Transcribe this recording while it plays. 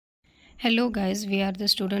Hello guys, we are the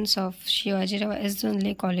students of Shivajirao S.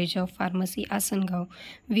 Dunle College of Pharmacy, Asangao.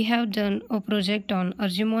 We have done a project on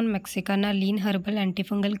Arjumon mexicana lean herbal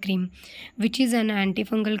antifungal cream, which is an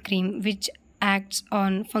antifungal cream which acts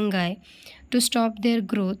on fungi to stop their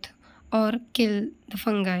growth or kill the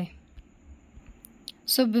fungi.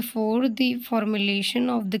 So before the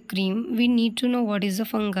formulation of the cream, we need to know what is a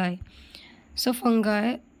fungi. So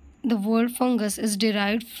fungi, the word fungus is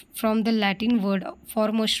derived from the Latin word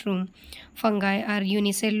for mushroom. Fungi are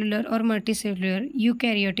unicellular or multicellular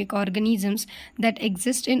eukaryotic organisms that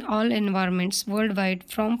exist in all environments worldwide,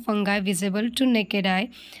 from fungi visible to naked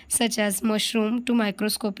eye, such as mushroom, to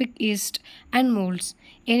microscopic yeast and molds.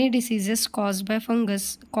 Any diseases caused by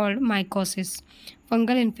fungus called mycosis.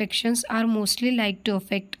 Fungal infections are mostly likely to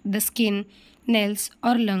affect the skin, nails,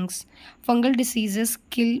 or lungs. Fungal diseases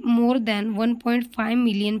kill more than 1.5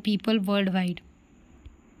 million people worldwide.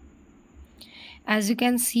 As you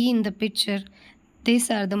can see in the picture, these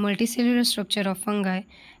are the multicellular structure of fungi,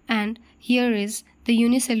 and here is the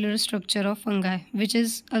unicellular structure of fungi, which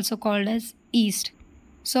is also called as yeast.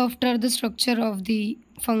 So after the structure of the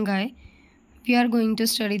fungi, we are going to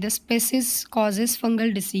study the species causes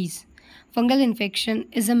fungal disease. Fungal infection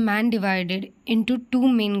is a man divided into two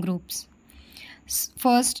main groups.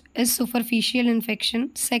 First is superficial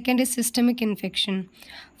infection, second is systemic infection.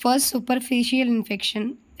 First, superficial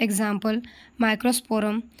infection, example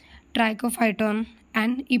microsporum, trichophyton,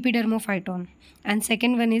 and epidermophyton. And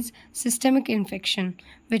second one is systemic infection,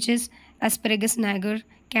 which is asparagus niger,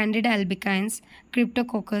 candida albicans,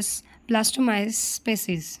 cryptococcus, blastomyces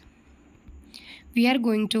species. We are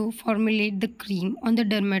going to formulate the cream on the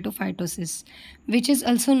dermatophytosis, which is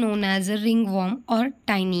also known as a ringworm or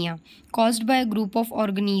tinea, caused by a group of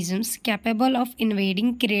organisms capable of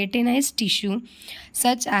invading keratinized tissue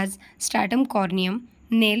such as stratum corneum,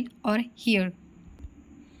 nail, or hair.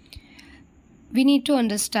 We need to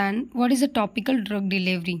understand what is a topical drug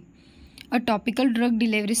delivery. A topical drug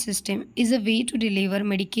delivery system is a way to deliver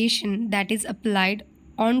medication that is applied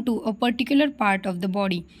onto a particular part of the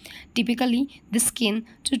body, typically the skin,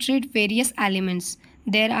 to treat various ailments.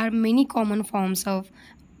 There are many common forms of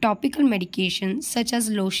topical medication such as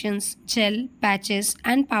lotions, gel, patches,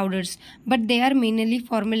 and powders, but they are mainly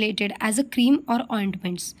formulated as a cream or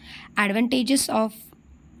ointments. Advantages of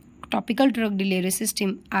topical drug delivery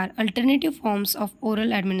system are alternative forms of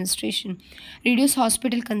oral administration, reduce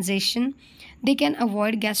hospital congestion, they can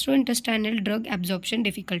avoid gastrointestinal drug absorption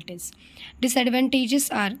difficulties. Disadvantages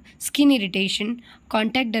are skin irritation,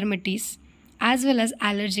 contact dermatitis, as well as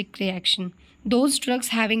allergic reaction. Those drugs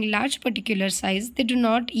having large particular size, they do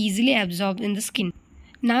not easily absorb in the skin.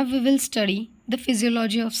 Now we will study the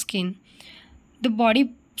physiology of skin. The body's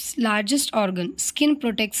largest organ, skin,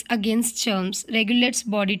 protects against germs, regulates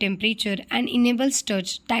body temperature, and enables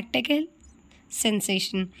touch, tactile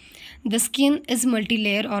sensation. The skin is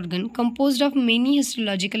multi-layer organ composed of many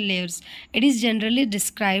histological layers. It is generally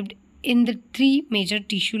described in the three major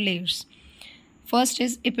tissue layers. First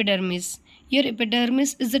is epidermis. Your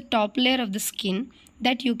epidermis is the top layer of the skin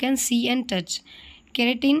that you can see and touch.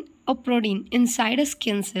 Keratin, a protein inside a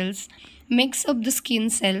skin cells, makes up the skin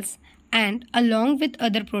cells and along with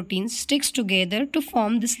other proteins sticks together to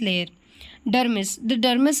form this layer. Dermis. The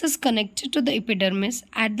dermis is connected to the epidermis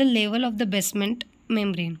at the level of the basement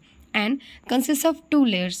membrane and consists of two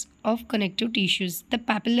layers of connective tissues, the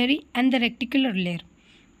papillary and the reticular layer,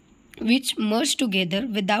 which merge together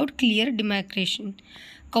without clear demarcation,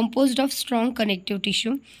 composed of strong connective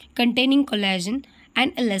tissue containing collagen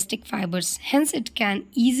and elastic fibers. Hence, it can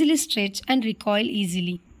easily stretch and recoil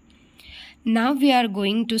easily. Now we are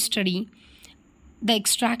going to study the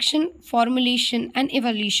extraction, formulation, and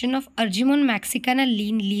evaluation of Arjumon mexicana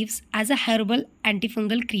lean leaves as a herbal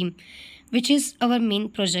antifungal cream, which is our main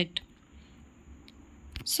project.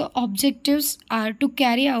 So objectives are to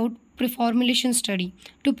carry out pre-formulation study,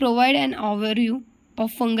 to provide an overview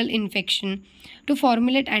of fungal infection, to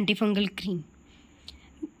formulate antifungal cream.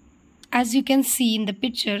 As you can see in the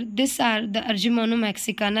picture, these are the Arjumon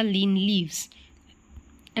mexicana lean leaves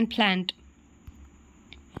and plant.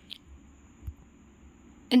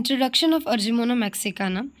 Introduction of Arjumon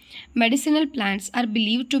mexicana. Medicinal plants are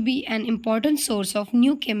believed to be an important source of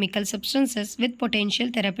new chemical substances with potential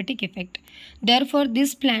therapeutic effect. Therefore,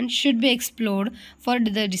 these plants should be explored for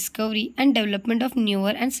the discovery and development of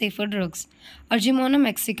newer and safer drugs. Arjumon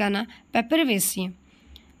mexicana peperviaceae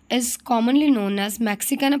is commonly known as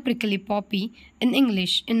Mexicana prickly poppy in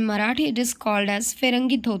English. In Marathi, it is called as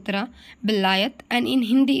Ferangi Dhotra Bilayat, and in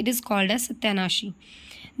Hindi, it is called as Satyanashi.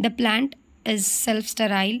 The plant is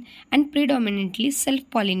self-sterile and predominantly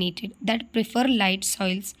self-pollinated that prefer light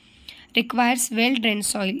soils, requires well-drained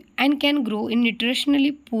soil and can grow in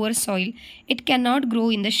nutritionally poor soil. It cannot grow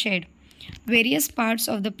in the shade. Various parts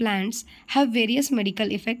of the plants have various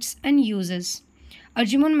medical effects and uses.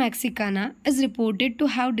 Argemone mexicana is reported to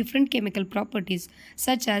have different chemical properties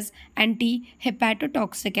such as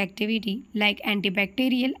anti-hepatotoxic activity like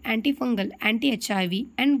antibacterial, antifungal, anti-HIV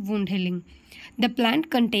and wound healing. The plant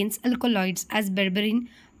contains alkaloids as berberine,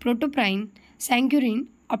 protoprine, sanguine,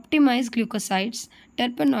 optimized glucosides,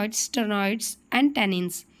 terpenoids, sternoids, and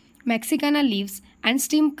tannins. Mexicana leaves and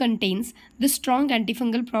stem contains the strong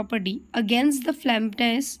antifungal property against the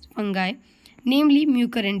flammatosis fungi, namely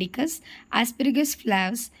Mucorindicus, Aspergillus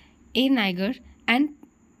flavus, A. niger, and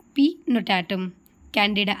P. notatum,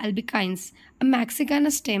 Candida albicans. A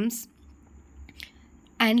Mexicana stems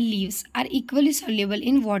and leaves are equally soluble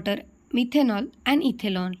in water, methanol, and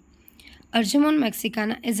ethanol. Argemone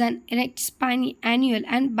mexicana is an erect spiny annual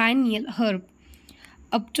and biennial herb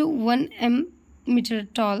up to 1 meter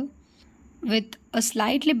tall with a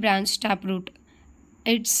slightly branched taproot.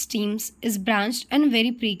 Its stems is branched and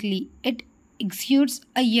very prickly. It exudes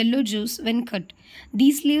a yellow juice when cut.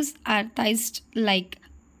 These leaves are thistle like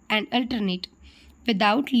and alternate,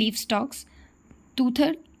 without leaf stalks,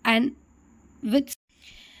 toothed, and with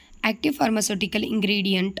active pharmaceutical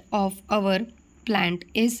ingredient of our plant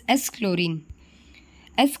is S-chlorine.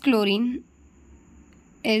 S-chlorine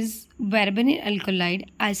is berberine alkaloid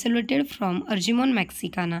isolated from Argemone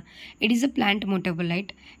mexicana. It is a plant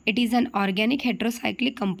metabolite. It is an organic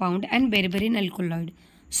heterocyclic compound and berberine alkaloid.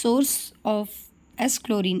 Source of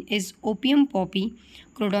S-chlorine is opium poppy,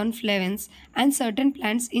 Crodon flavans, and certain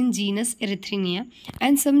plants in genus Erythrina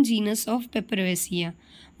and some genus of Peperoaceae.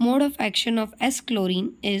 Mode of action of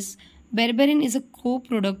S-chlorine is berberine is a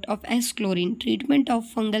co-product of S-chlorine. Treatment of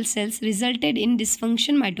fungal cells resulted in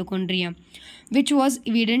dysfunction mitochondria, which was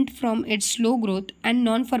evident from its slow growth and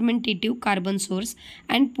non-fermentative carbon source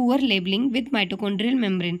and poor labeling with mitochondrial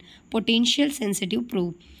membrane, potential sensitive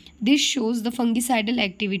probe. This shows the fungicidal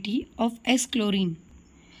activity of S-chlorine.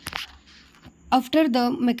 After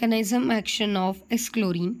the mechanism action of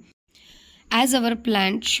S-chlorine, as our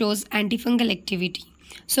plant shows antifungal activity,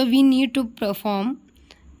 so we need to perform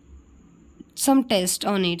some test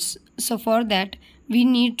on it. So for that, we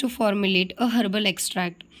need to formulate a herbal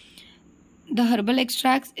extract. The herbal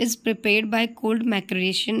extract is prepared by cold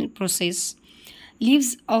maceration process.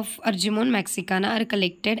 Leaves of Argemone mexicana are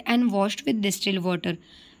collected and washed with distilled water.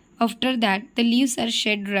 After that, the leaves are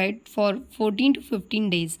shed dried for 14 to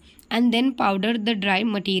 15 days and then powder the dry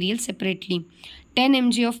material separately. 10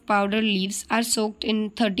 mg of powdered leaves are soaked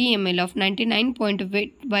in 30 ml of 99 point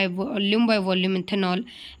weight by volume ethanol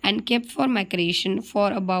and kept for maceration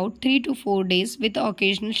for about 3 to 4 days with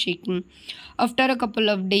occasional shaking. After a couple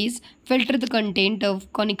of days, filter the content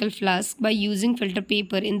of conical flask by using filter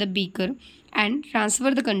paper in the beaker and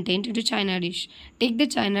transfer the content into china dish. Take the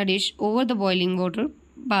china dish over the boiling water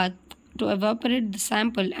bath to evaporate the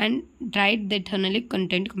sample and dry the ethanolic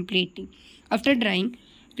content completely. After drying,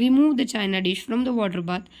 remove the china dish from the water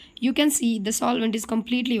bath. You can see the solvent is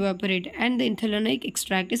completely evaporated and the ethanolic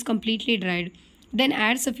extract is completely dried. Then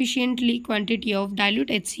add sufficiently quantity of dilute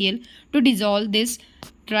HCl to dissolve this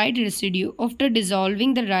dried residue. After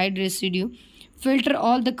dissolving the dried residue, filter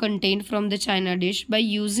all the content from the china dish by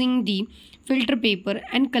using the filter paper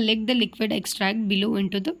and collect the liquid extract below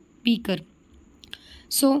into the beaker.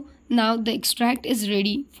 So now the extract is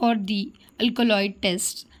ready for the alkaloid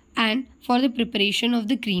test and for the preparation of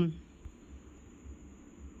the cream.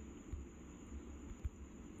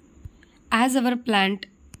 As our plant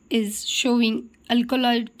is showing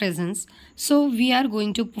alkaloid presence, so we are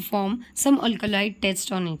going to perform some alkaloid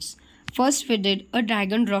test on it. First, we did a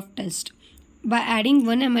drag and drop test. By adding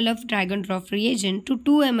 1 ml of drag and drop reagent to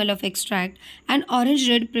 2 ml of extract, an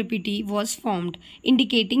orange-red precipitate was formed,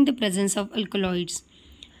 indicating the presence of alkaloids.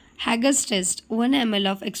 Hager's test. 1 ml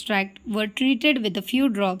of extract were treated with a few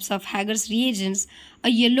drops of Hager's reagents. A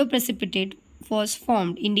yellow precipitate was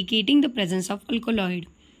formed, indicating the presence of alkaloid.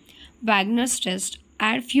 Wagner's test.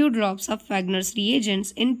 Add few drops of Wagner's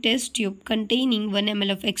reagents in test tube containing 1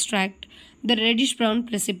 ml of extract. The reddish-brown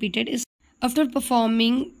precipitate is. After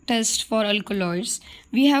performing test for alkaloids,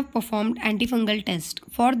 we have performed antifungal test.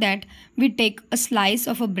 For that, we take a slice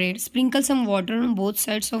of a bread, sprinkle some water on both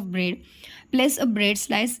sides of bread, place a bread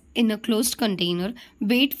slice in a closed container,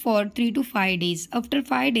 wait for 3 to 5 days. After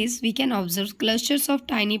 5 days, we can observe clusters of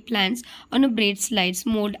tiny plants on a bread slice.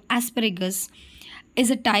 Mold asparagus is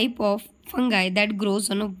a type of fungi that grows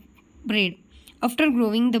on a bread. After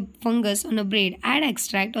growing the fungus on a bread, add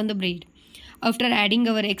extract on the bread. After adding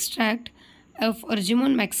our extract of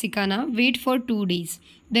Argemon mexicana, wait for 2 days.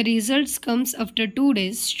 The results comes after 2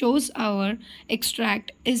 days shows our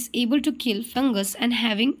extract is able to kill fungus and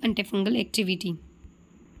having antifungal activity.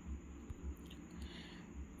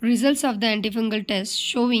 Results of the antifungal test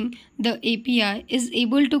showing the API is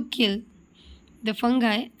able to kill the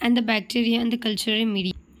fungi and the bacteria and the culture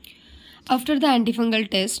media. After the antifungal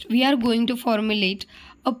test, we are going to formulate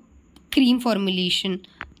a cream formulation.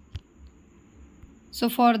 So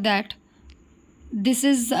for that, this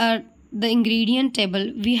is the ingredient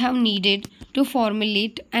table we have needed to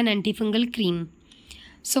formulate an antifungal cream.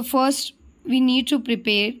 So first, we need to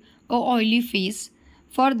prepare a oily face.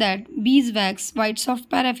 For that, beeswax, white soft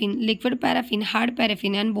paraffin, liquid paraffin, hard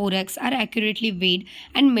paraffin and borax are accurately weighed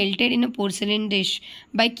and melted in a porcelain dish.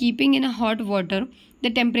 By keeping in a hot water, the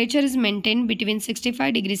temperature is maintained between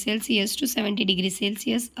 65 degrees Celsius to 70 degrees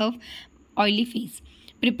Celsius of oily face.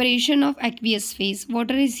 Preparation of aqueous phase.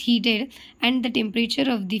 Water is heated and the temperature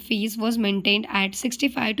of the phase was maintained at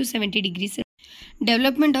 65 to 70 degrees Celsius.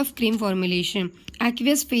 Development of cream formulation.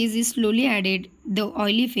 Aqueous phase is slowly added the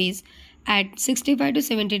oily phase at 65 to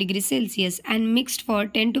 70 degrees Celsius and mixed for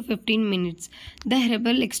 10 to 15 minutes. The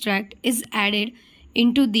herbal extract is added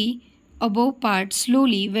into the above part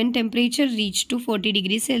slowly when temperature reached to 40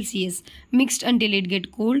 degrees Celsius, mixed until it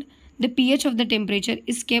get cold. The pH of the temperature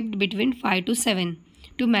is kept between 5 to 7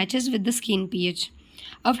 to matches with the skin pH.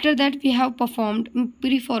 After that, we have performed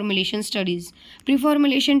pre-formulation studies.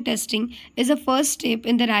 Pre-formulation testing is a first step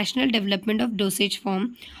in the rational development of dosage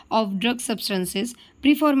form of drug substances.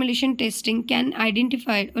 Pre-formulation testing can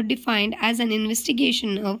identify or defined as an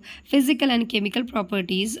investigation of physical and chemical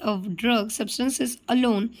properties of drug substances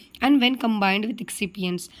alone and when combined with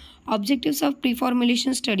excipients. Objectives of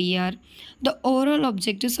pre-formulation study are: the overall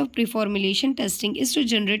objectives of pre-formulation testing is to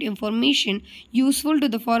generate information useful to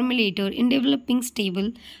the formulator in developing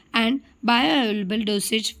stable and bioavailable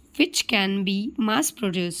dosage which can be mass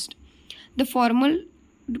produced. The formal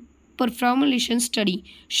formulation study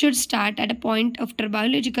should start at a point after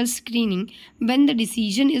biological screening when the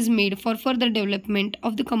decision is made for further development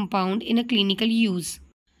of the compound in a clinical use.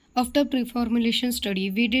 After pre-formulation study,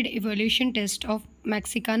 we did evaluation test of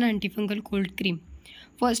Mexicana antifungal cold cream.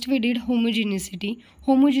 First, we did homogeneity.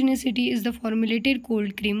 Homogeneity is the formulated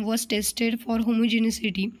cold cream was tested for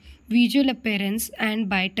homogeneity, visual appearance and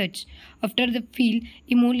by touch. After the feel,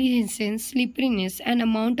 emulsiveness, slipperiness and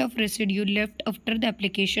amount of residue left after the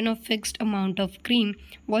application of fixed amount of cream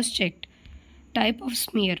was checked. Type of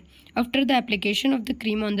smear. After the application of the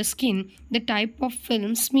cream on the skin, the type of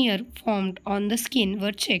film smear formed on the skin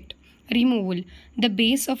were checked. Removal. The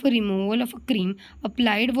base of a removal of a cream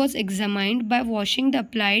applied was examined by washing the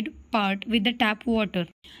applied part with the tap water.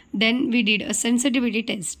 Then we did a sensitivity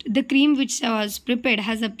test. The cream which was prepared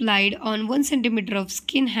has applied on 1 cm of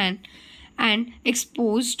skin hand and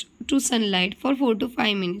exposed to sunlight for 4 to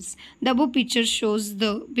 5 minutes. The above picture shows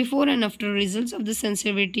the before and after results of the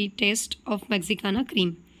sensitivity test of Mexicana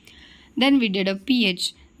cream. Then we did a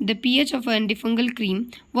pH. The pH of antifungal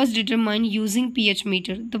cream was determined using pH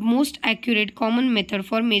meter, the most accurate common method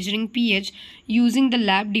for measuring pH using the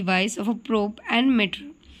lab device of a probe and meter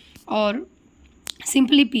or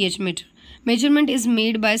simply pH meter. Measurement is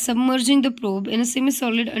made by submerging the probe in a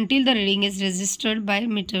semi-solid until the reading is registered by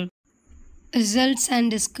meter. Results and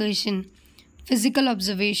discussion. Physical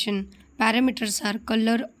observation. Parameters are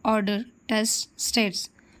color, odor, taste, states.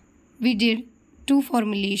 We did 2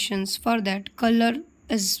 formulations. For that, color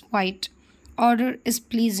is white, odor is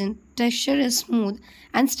pleasant, texture is smooth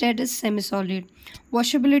and state is semi-solid.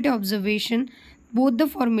 Washability observation. Both the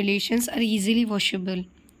formulations are easily washable.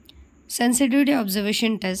 Sensitivity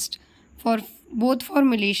observation test. For both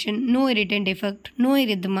formulation, no irritant effect, no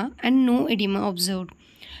erythema and no edema observed.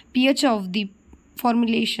 pH of the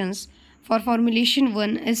formulations. For formulation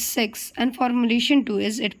 1 is 6 and formulation 2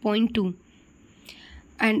 is 8.2.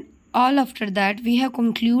 And all after that, we have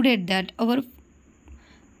concluded that our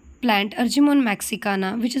plant Argemon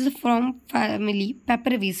mexicana, which is from family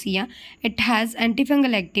Papyracea, it has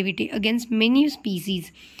antifungal activity against many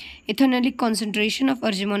species. Ethanolic concentration of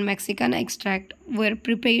Argemon mexicana extract were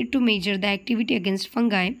prepared to measure the activity against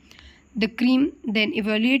fungi. The cream then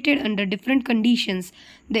evaluated under different conditions.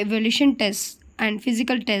 The evaluation tests and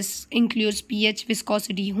physical tests includes pH,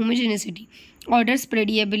 viscosity, homogeneity, odor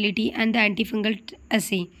spreadability and the antifungal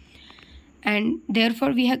assay. And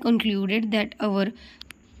therefore we have concluded that our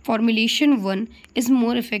formulation 1 is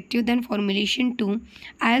more effective than formulation 2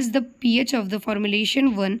 as the pH of the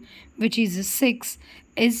formulation 1, which is 6,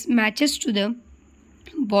 is matches to the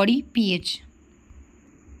body pH.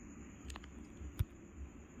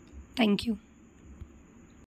 Thank you.